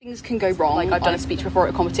Things can go wrong. Like, I've done a speech before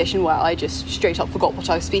at a competition where I just straight up forgot what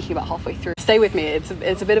I was speaking about halfway through. Stay with me, it's a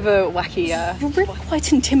bit of a wacky... You're really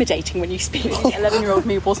quite intimidating when you speak. 11-year-old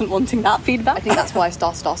me wasn't wanting that feedback. I think that's why I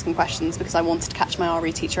started asking questions, because I wanted to catch my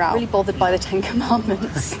RE teacher out. Really bothered by the 10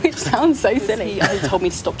 Commandments, which sounds so silly. He told me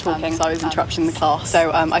to stop talking, so I was interrupting the class.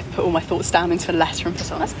 So I put all my thoughts down into a letter and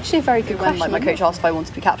put on. That's actually a very good question. Like, my coach asked if I wanted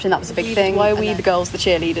to be captain, that was a big thing. Why are we the girls the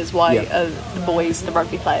cheerleaders? Why are the boys the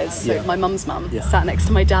rugby players? So my mum's mum sat next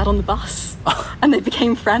to my dad on the bus. And they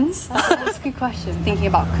became friends. That's a good question. Thinking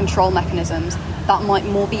about control mechanisms, that might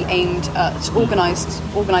more be aimed at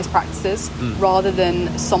organised practices rather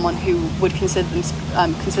than someone who would consider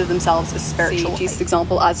themselves as spiritual. Jesus'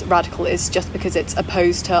 example as radical is just because it's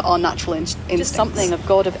opposed to our natural instincts. Just something of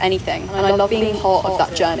God, of anything. And I love being part of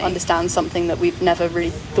that journey. Understand something that we've never really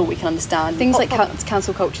thought we can understand. Things like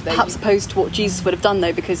cancel culture, perhaps opposed to what Jesus would have done,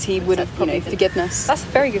 though, because he would have, forgiveness. That's a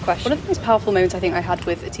very good question. One of the most powerful moments I think I had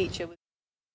with a teacher was